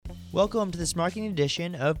Welcome to this marketing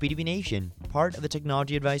edition of B2B Nation, part of the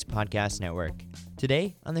Technology Advice Podcast Network.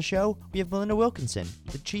 Today on the show, we have Melinda Wilkinson,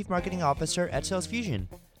 the Chief Marketing Officer at Sales Fusion.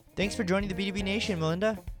 Thanks for joining the B2B Nation,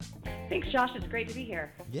 Melinda. Thanks, Josh. It's great to be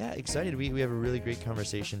here. Yeah, excited. We have a really great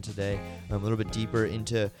conversation today, a little bit deeper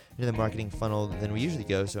into the marketing funnel than we usually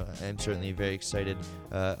go, so I'm certainly very excited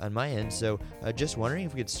on my end. So just wondering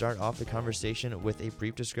if we could start off the conversation with a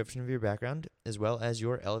brief description of your background, as well as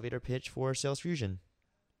your elevator pitch for Sales Fusion.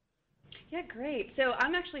 Yeah, great. So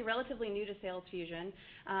I'm actually relatively new to Sales Fusion.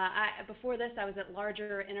 Before this, I was at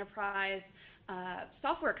larger enterprise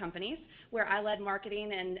software companies where I led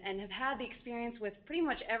marketing and have had the experience with pretty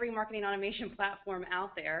much every marketing automation platform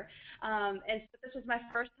out there. And so this was my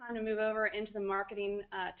first time to move over into the marketing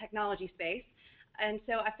technology space. And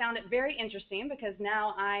so I found it very interesting because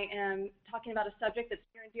now I am talking about a subject that's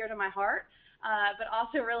near and dear to my heart, but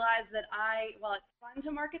also realize that while it's fun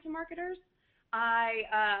to market to marketers,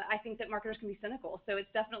 I think that marketers can be cynical, so it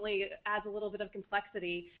definitely adds a little bit of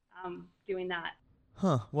complexity doing that.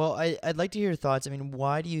 Well, I'd like to hear your thoughts. I mean,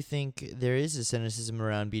 why do you think there is a cynicism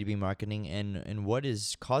around B2B marketing, and what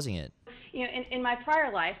is causing it? You know, in my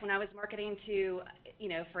prior life, when I was marketing to,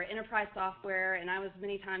 for enterprise software, and I was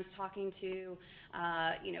many times talking to,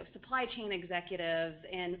 supply chain executives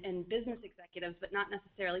and business executives, but not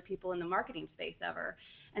necessarily people in the marketing space ever.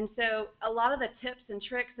 And so a lot of the tips and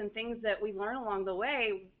tricks and things that we learn along the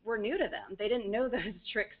way were new to them. They didn't know those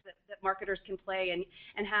tricks that marketers can play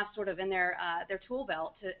and have sort of in their tool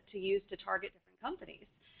belt to use to target different companies.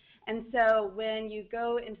 And so when you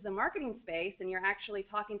go into the marketing space and you're actually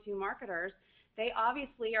talking to marketers, they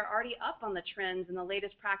obviously are already up on the trends and the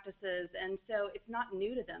latest practices, and so it's not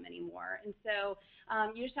new to them anymore. And so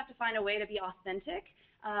you just have to find a way to be authentic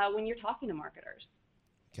when you're talking to marketers.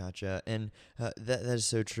 Gotcha. And that is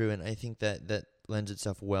so true. And I think that lends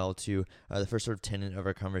itself well to the first sort of tenet of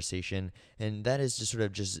our conversation. And that is to sort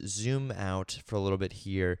of just zoom out for a little bit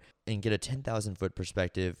here and get a 10,000 foot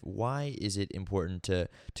perspective. Why is it important to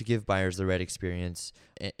give buyers the right experience?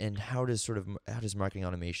 And how does marketing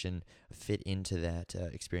automation fit into that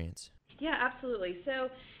experience? Yeah, absolutely. So,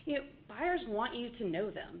 buyers want you to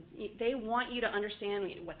know them. They want you to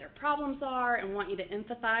understand what their problems are and want you to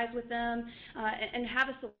empathize with them and have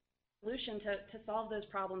a solution to solve those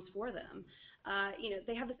problems for them.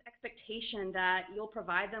 They have this expectation that you'll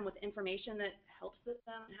provide them with information that helps them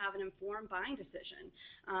have an informed buying decision,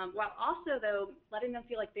 while also, though, letting them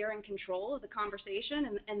feel like they're in control of the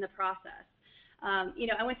conversation and the process.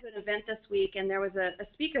 I went to an event this week, and there was a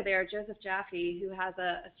speaker there, Joseph Jaffe, who has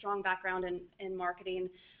a strong background in marketing,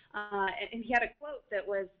 and he had a quote that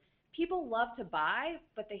was, "People love to buy,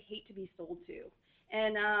 but they hate to be sold to."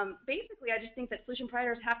 And basically, I just think that solution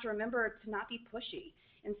providers have to remember to not be pushy.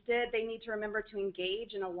 Instead, they need to remember to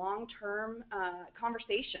engage in a long-term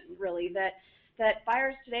conversation, really, that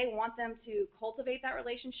buyers today want them to cultivate that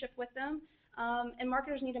relationship with them. And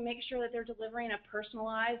marketers need to make sure that they're delivering a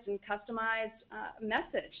personalized and customized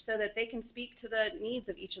message so that they can speak to the needs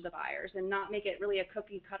of each of the buyers and not make it really a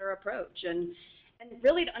cookie-cutter approach, and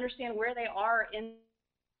really to understand where they are in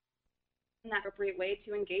that appropriate way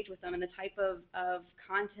to engage with them and the type of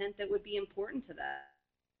content that would be important to them.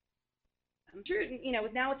 I'm sure,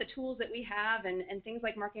 now with the tools that we have and things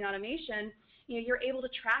like marketing automation, you're able to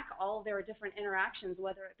track all of their different interactions,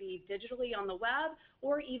 whether it be digitally on the web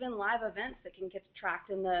or even live events that can get tracked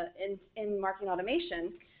in marketing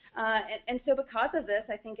automation. And so because of this,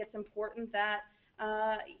 I think it's important that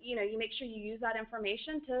you make sure you use that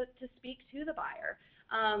information to speak to the buyer.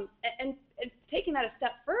 And taking that a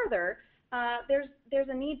step further, there's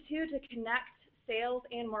a need too to connect sales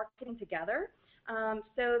and marketing together.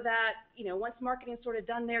 So that, once marketing's sort of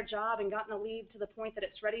done their job and gotten a lead to the point that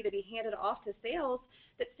it's ready to be handed off to sales,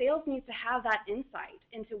 that sales needs to have that insight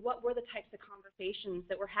into what were the types of conversations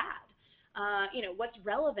that were had. What's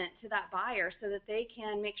relevant to that buyer so that they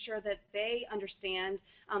can make sure that they understand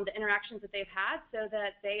the interactions that they've had so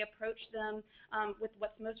that they approach them with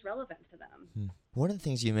what's most relevant to them. One of the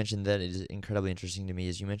things you mentioned that is incredibly interesting to me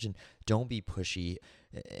is you mentioned don't be pushy,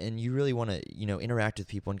 and you really want to interact with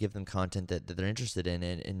people and give them content that they're interested in,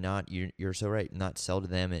 and not, you're so right, not sell to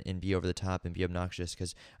them and be over the top and be obnoxious,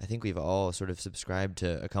 because I think we've all sort of subscribed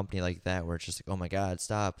to a company like that where it's just like, oh my God,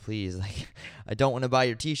 stop, please, like I don't want to buy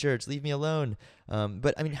your t-shirts, leave me alone.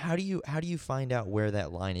 But I mean, how do you find out where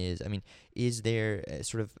that line is? I mean, is there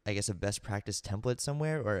sort of, I guess, a best practice template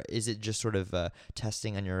somewhere, or is it just sort of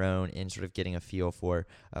testing on your own and sort of getting a feel for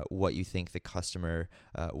what you think the customer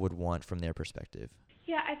would want from their perspective?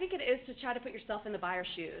 Yeah, I think it is to try to put yourself in the buyer's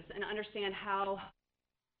shoes and understand how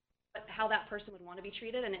that person would want to be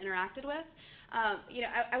treated and interacted with.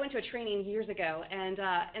 I went to a training years ago, and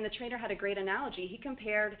the trainer had a great analogy. He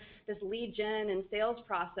compared this lead gen and sales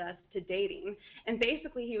process to dating, and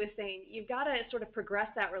basically he was saying you've got to sort of progress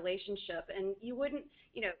that relationship, and you wouldn't,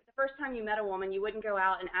 the first time you met a woman, you wouldn't go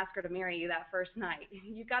out and ask her to marry you that first night.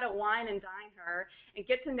 You've got to wine and dine her and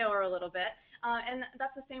get to know her a little bit. And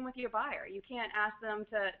that's the same with your buyer. You can't ask them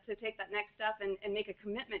to take that next step and make a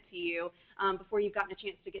commitment to you before you've gotten a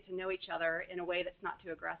chance to get to know each other in a way that's not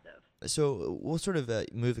too aggressive. So we'll sort of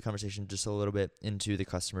move the conversation just a little bit into the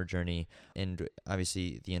customer journey and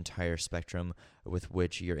obviously the entire spectrum with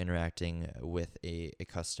which you're interacting with a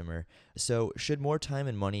customer. So should more time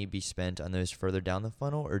and money be spent on those further down the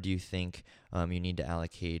funnel, or do you think you need to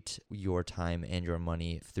allocate your time and your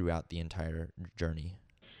money throughout the entire journey?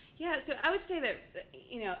 Yeah, so I would say that,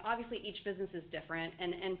 obviously each business is different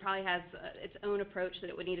and probably has its own approach that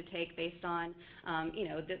it would need to take based on,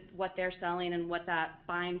 what they're selling and what that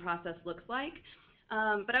buying process looks like.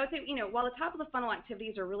 But I would say, while the top of the funnel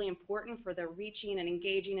activities are really important for the reaching and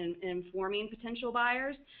engaging and informing potential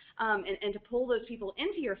buyers and to pull those people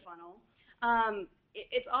into your funnel,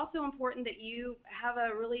 it's also important that you have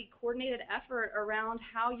a really coordinated effort around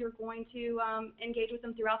how you're going to engage with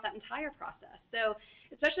them throughout that entire process. So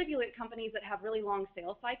especially if you look at companies that have really long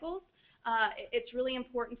sales cycles, it's really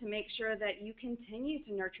important to make sure that you continue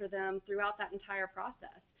to nurture them throughout that entire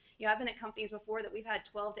process. I've been at companies before that we've had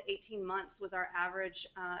 12 to 18 months was our average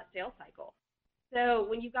sales cycle. So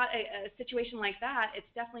when you've got a situation like that, it's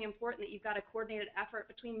definitely important that you've got a coordinated effort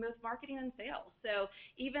between both marketing and sales. So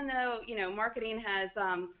even though, marketing has,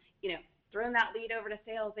 thrown that lead over to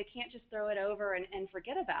sales, they can't just throw it over and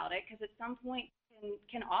forget about it, because at some point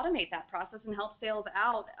can automate that process and help sales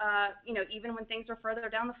out, even when things are further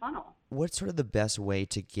down the funnel. What's sort of the best way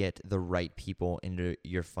to get the right people into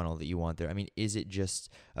your funnel that you want there? I mean, is it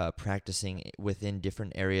just practicing within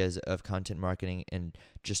different areas of content marketing and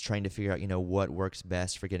just trying to figure out, what works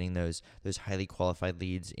best for getting those highly qualified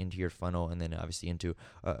leads into your funnel and then obviously into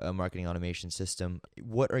a marketing automation system?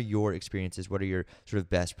 What are your experiences? What are your sort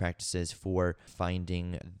of best practices for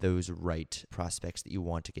finding those right prospects that you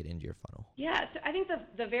want to get into your funnel? Yeah, so I think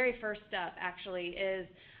the very first step actually is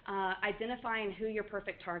identifying who your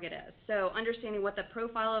perfect target is. So understanding what the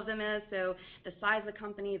profile of them is, so the size of the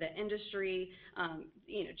company, the industry,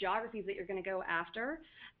 geographies that you're going to go after,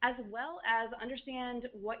 as well as understand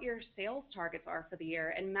what your sales targets are for the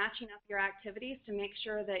year and matching up your activities to make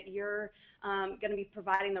sure that you're going to be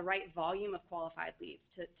providing the right volume of qualified leads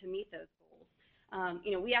to meet those goals.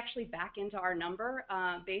 We actually back into our number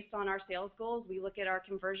based on our sales goals. We look at our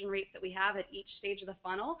conversion rates that we have at each stage of the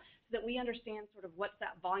funnel so that we understand sort of what's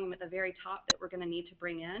that volume at the very top that we're going to need to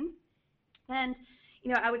bring in. And,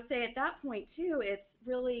 I would say at that point too, it's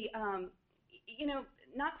really,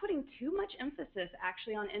 not putting too much emphasis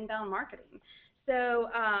actually on inbound marketing. So,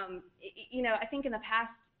 I think in the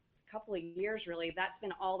past couple of years, really, that's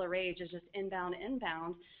been all the rage, is just inbound.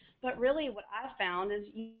 But really what I've found is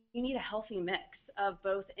you need a healthy mix of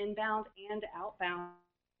both inbound and outbound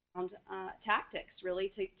tactics,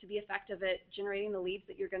 really, to be effective at generating the leads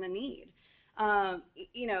that you're going to need.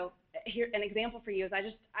 Here an example for you is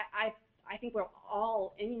I think we're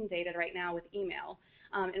all inundated right now with email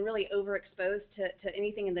and really overexposed to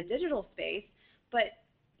anything in the digital space, but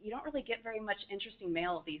you don't really get very much interesting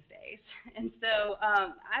mail these days. And so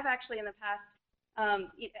I've actually in the past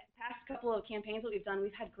couple of campaigns that we've done,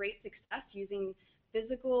 we've had great success using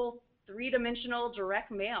physical, three-dimensional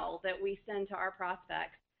direct mail that we send to our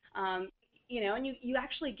prospects. And you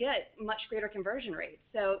actually get much greater conversion rates.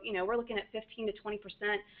 So, we're looking at 15 to 20%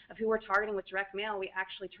 of who we're targeting with direct mail, we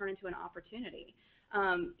actually turn into an opportunity.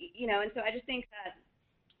 And so I just think that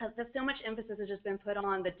so much emphasis has just been put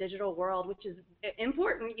on the digital world, which is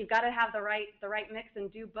important. You've got to have the right mix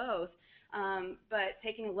and do both. But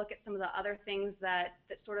taking a look at some of the other things that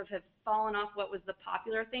sort of have fallen off what was the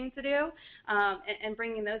popular thing to do, and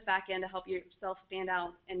bringing those back in to help yourself stand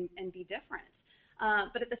out and be different.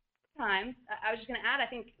 But at the same time, I was just going to add, I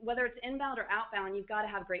think whether it's inbound or outbound, you've got to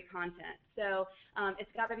have great content. So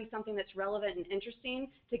it's got to be something that's relevant and interesting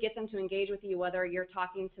to get them to engage with you, whether you're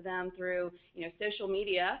talking to them through social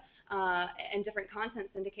media and different content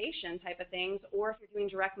syndication type of things, or if you're doing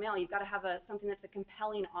direct mail, you've got to have something that's a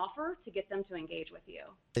compelling offer to get them to engage with you.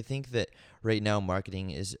 I think that right now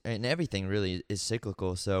marketing and everything really is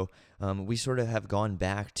cyclical. So we sort of have gone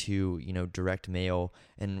back to, direct mail.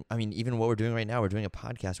 And I mean, even what we're doing right now, we're doing a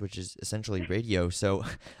podcast, which is essentially radio. So,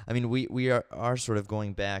 I mean, we are sort of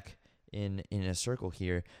going back in a circle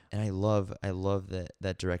here. And I love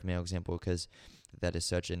that direct mail example, because that is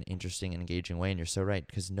such an interesting and engaging way. And you're so right,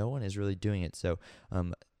 because no one is really doing it. So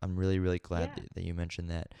I'm really, really glad Yeah. that you mentioned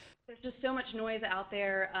that. There's just so much noise out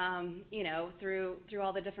there, through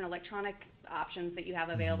all the different electronic options that you have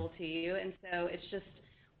Hmm. available to you, and so it's just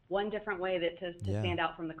one different way to Yeah. stand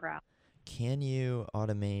out from the crowd. Can you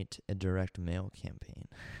automate a direct mail campaign?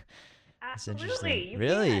 That's interesting. Absolutely, you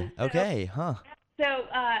Really? can. Okay. Huh. So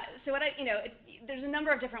what there's a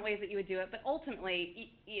number of different ways that you would do it, but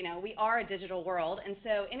ultimately, we are a digital world, and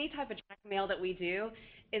so any type of direct mail that we do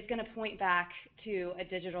is going to point back to a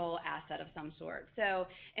digital asset of some sort. So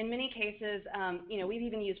in many cases, we've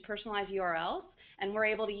even used personalized URLs, and we're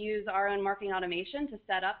able to use our own marketing automation to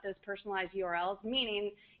set up those personalized URLs.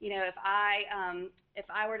 Meaning, if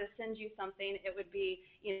I were to send you something, it would be,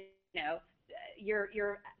 know,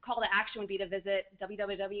 your call to action would be to visit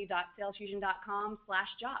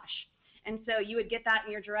www.salesfusion.com/Josh. And so you would get that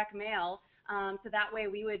in your direct mail. So that way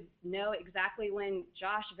we would know exactly when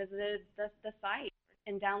Josh visited the site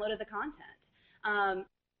and downloaded the content. And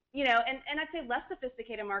I'd say less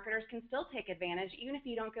sophisticated marketers can still take advantage, even if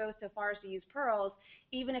you don't go so far as to use pearls.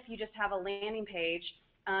 Even if you just have a landing page,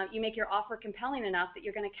 you make your offer compelling enough that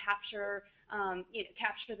you're going to capture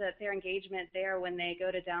their engagement there when they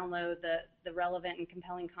go to download the relevant and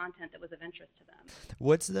compelling content that was of interest to them.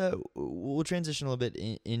 We'll transition a little bit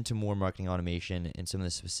into more marketing automation and some of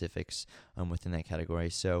the specifics within that category.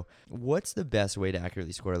 So what's the best way to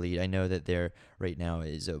accurately score a lead? I know that there right now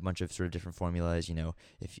is a bunch of sort of different formulas.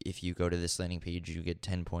 If you go to this landing page, you get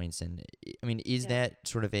 10 points. And I mean, is Yeah. that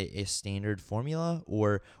sort of a standard formula,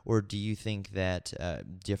 or do you think that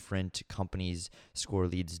different companies score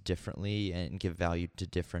leads differently and give value to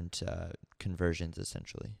different conversions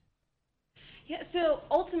essentially? Yeah, so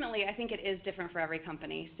ultimately, I think it is different for every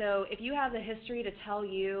company. So if you have the history to tell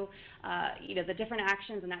you, the different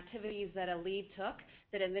actions and activities that a lead took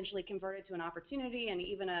that eventually converted to an opportunity and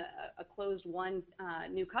even a closed one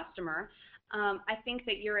new customer, I think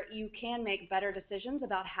that you can make better decisions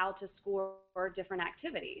about how to score different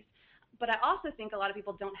activities. But I also think a lot of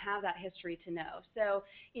people don't have that history to know. So,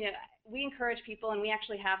 we encourage people, and we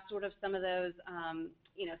actually have sort of some of those,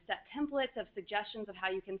 set templates of suggestions of how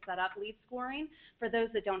you can set up lead scoring for those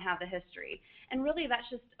that don't have the history. And really, that's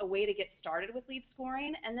just a way to get started with lead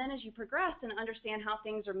scoring. And then as you progress and understand how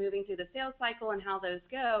things are moving through the sales cycle and how those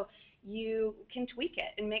go, you can tweak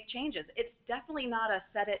it and make changes. It's definitely not a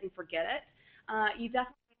set it and forget it. You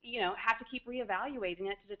definitely, have to keep reevaluating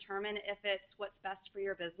it to determine if it's what's best for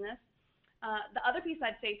your business. The other piece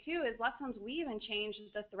I'd say too is lots of times we even change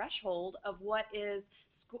the threshold of what is,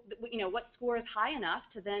 what score is high enough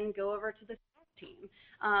to then go over to the sales team.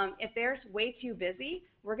 If they're way too busy,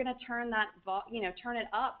 we're going to turn turn it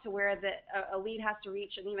up to where a lead has to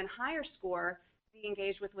reach an even higher score to be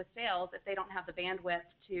engaged with sales if they don't have the bandwidth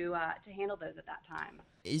to handle those at that time.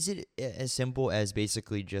 Is it as simple as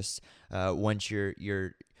basically just once your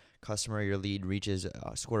customer, your lead reaches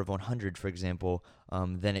a score of 100, for example,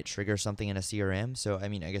 then it triggers something in a CRM? So, I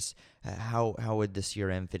mean, I guess how would the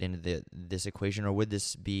CRM fit into this equation, or would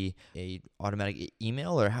this be a automatic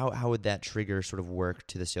email, or how would that trigger sort of work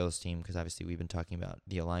to the sales team? Because obviously we've been talking about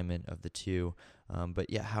the alignment of the two, but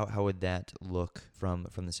yeah, how would that look from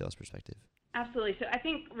the sales perspective? Absolutely. So I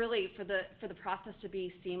think really for the process to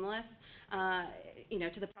be seamless,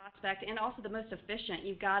 to the prospect and also the most efficient,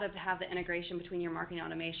 you've got to have the integration between your marketing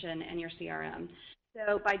automation and your CRM.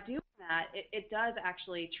 So by doing that, it does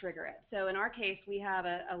actually trigger it. So in our case, we have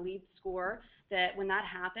a lead score that when that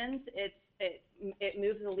happens, it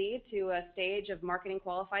moves the lead to a stage of marketing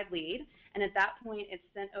qualified lead, and at that point, it's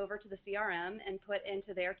sent over to the CRM and put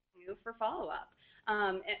into their queue for follow up.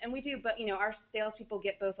 And we do, but our salespeople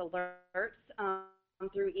get both alerts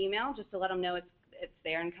through email just to let them know it's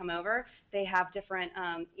there and come over. They have different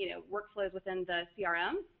workflows within the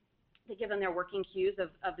CRM to give them their working cues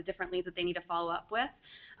of the different leads that they need to follow up with.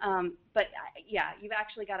 Yeah, you've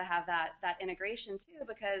actually got to have that integration too,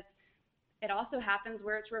 because it also happens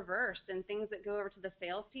where it's reversed and things that go over to the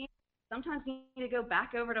sales team sometimes need to go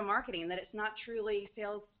back over to marketing, that it's not truly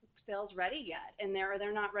sales ready yet, and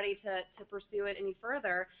they're not ready to pursue it any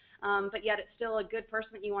further, but yet it's still a good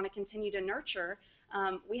person that you want to continue to nurture.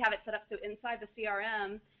 We have it set up so inside the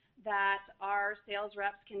CRM that our sales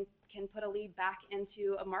reps can put a lead back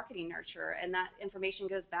into a marketing nurture, and that information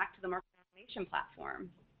goes back to the marketing automation platform.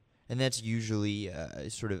 And that's usually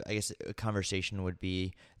sort of, I guess, a conversation would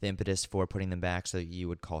be the impetus for putting them back. So you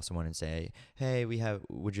would call someone and say, hey,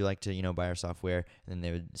 would you like to, buy our software? And then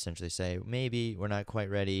they would essentially say, maybe, we're not quite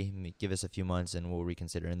ready. Give us a few months and we'll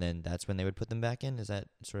reconsider. And then that's when they would put them back in. Is that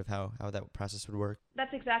sort of how that process would work?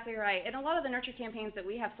 That's exactly right. And a lot of the nurture campaigns that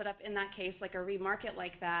we have set up in that case, like a remarket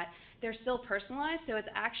like that, they're still personalized. So it's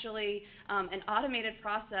actually an automated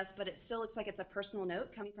process, but it still looks like it's a personal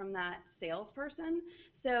note coming from that salesperson.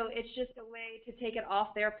 So it's just a way to take it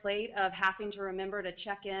off their plate of having to remember to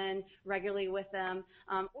check in regularly with them,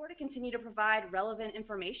 or to continue to provide relevant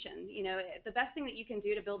information. The best thing that you can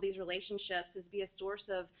do to build these relationships is be a source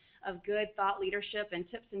of good thought leadership and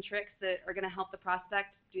tips and tricks that are going to help the prospect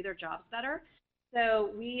do their jobs better.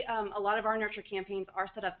 So a lot of our nurture campaigns are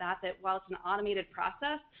set up that while it's an automated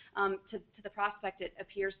process, to the prospect it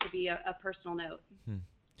appears to be a personal note.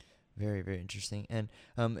 Very, very interesting. And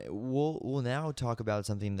we'll now talk about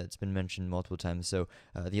something that's been mentioned multiple times. So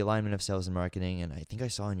the alignment of sales and marketing, and I think I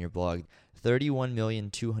saw in your blog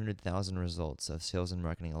 31,200,000 results of sales and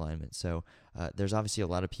marketing alignment. So there's obviously a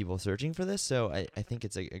lot of people searching for this. So I think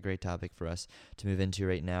it's a great topic for us to move into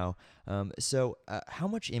right now. So how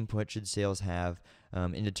much input should sales have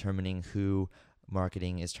in determining who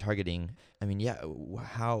marketing is targeting? I mean,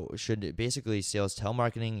 how should basically sales tell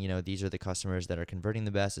marketing, these are the customers that are converting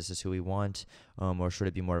the best, this is who we want, or should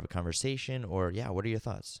it be more of a conversation, or what are your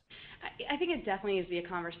thoughts? I think it definitely needs to be a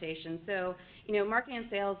conversation. So, marketing and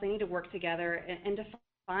sales, they need to work together and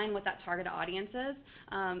define what that target audience is,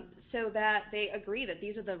 so that they agree that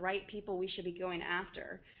these are the right people we should be going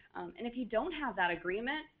after. And if you don't have that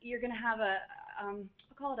agreement, you're going to have I'll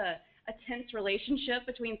call it a tense relationship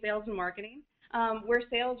between sales and marketing. Where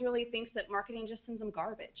sales really thinks that marketing just sends them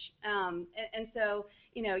garbage. And so,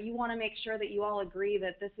 you want to make sure that you all agree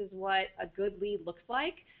that this is what a good lead looks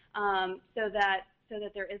like, so that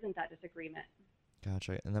there isn't that disagreement.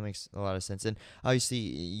 Gotcha. And that makes a lot of sense. And obviously,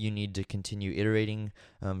 you need to continue iterating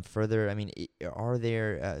further. I mean, are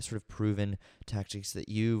there sort of proven tactics that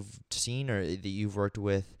you've seen or that you've worked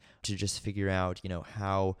with to just figure out,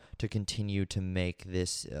 how to continue to make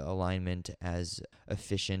this alignment as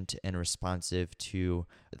efficient and responsive to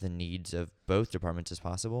the needs of both departments as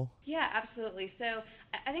possible? Yeah, absolutely. So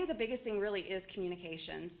I think the biggest thing really is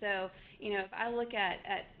communication. So, if I look at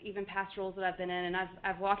even past roles that I've been in, and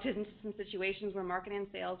I've walked into some situations where marketing and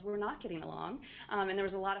sales were not getting along, and there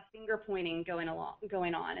was a lot of finger pointing going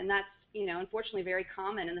on, and that's, unfortunately very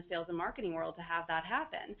common in the sales and marketing world to have that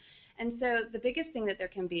happen. And so the biggest thing that there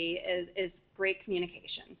can be is great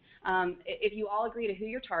communication. If you all agree to who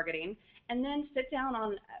you're targeting, and then sit down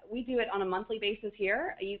we do it on a monthly basis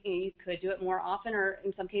here. You could do it more often, or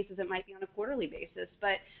in some cases it might be on a quarterly basis,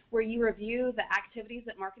 but where you review the activities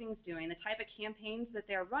that marketing is doing, the type of campaigns that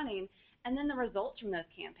they're running, and then the results from those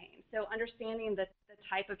campaigns. So understanding the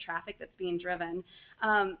type of traffic that's being driven.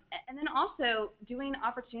 And then also doing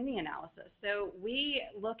opportunity analysis. So we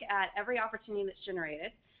look at every opportunity that's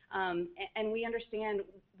generated, and we understand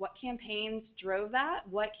what campaigns drove that,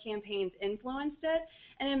 what campaigns influenced it,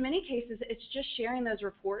 and in many cases it's just sharing those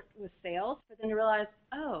reports with sales for them to realize,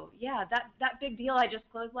 oh yeah, that big deal I just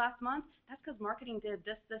closed last month, that's because marketing did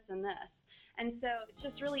this, this, and this. And so it's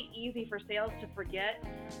just really easy for sales to forget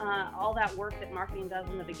all that work that marketing does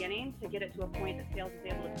in the beginning to get it to a point that sales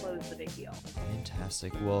is able to close the big deal.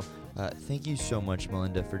 Fantastic. Well, thank you so much,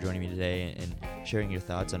 Melinda, for joining me today and sharing your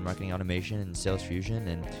thoughts on marketing automation and sales fusion.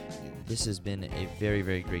 And this has been a very,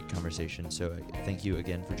 very great conversation. So thank you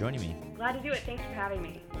again for joining me. Glad to do it. Thanks for having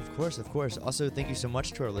me. Of course, of course. Also, thank you so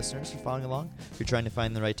much to our listeners for following along. If you're trying to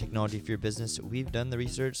find the right technology for your business, we've done the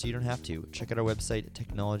research so you don't have to. Check out our website,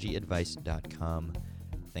 technologyadvice.com.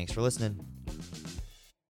 Thanks for listening.